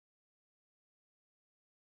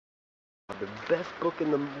The best book in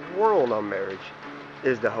the world on marriage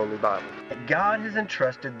is the Holy Bible. God has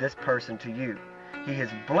entrusted this person to you. He has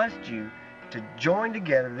blessed you to join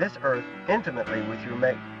together this earth intimately with your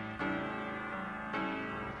mate.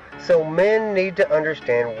 So men need to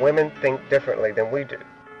understand women think differently than we do.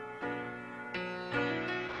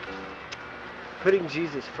 Putting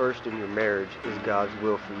Jesus first in your marriage is God's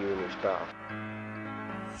will for you and your spouse.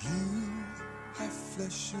 You are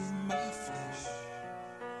flesh of my flesh,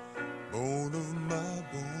 bone of my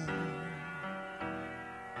bone.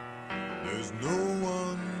 There's no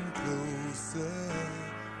one closer.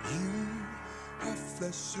 You are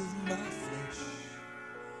flesh of my flesh,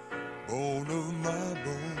 bone of my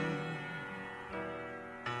bone.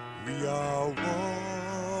 We are one.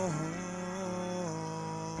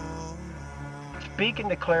 Speak and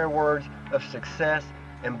declare words of success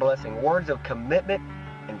and blessing, words of commitment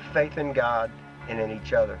and faith in God and in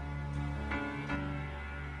each other.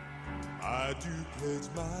 I do pledge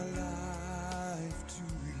my life to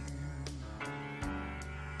you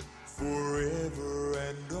forever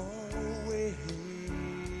and always.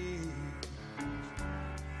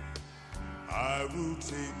 I will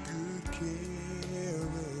take good care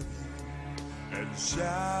of you and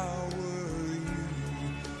shower you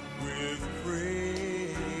with praise.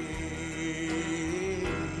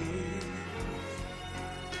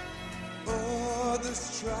 Others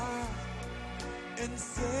try and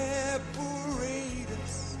separate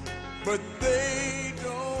us, but they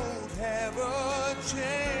don't have a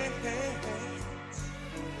chance.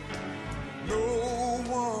 No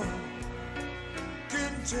one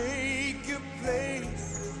can take your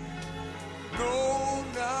place, no,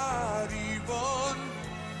 not even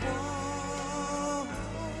one.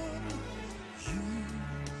 You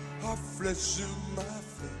are flesh of my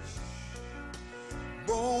flesh,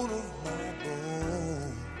 bone of my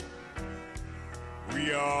bone. We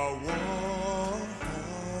are one.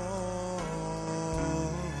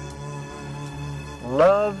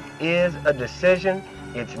 Love is a decision,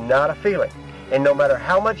 it's not a feeling. And no matter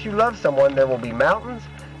how much you love someone, there will be mountains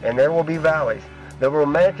and there will be valleys. The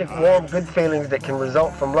romantic, warm, good feelings that can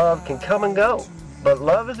result from love can come and go. But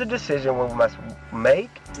love is a decision we must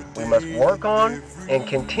make, we must work on, and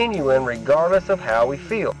continue in regardless of how we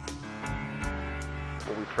feel.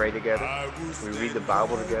 We pray together, we read the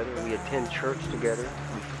Bible together, we attend church together,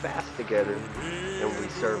 we fast together, and we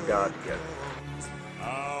serve God together.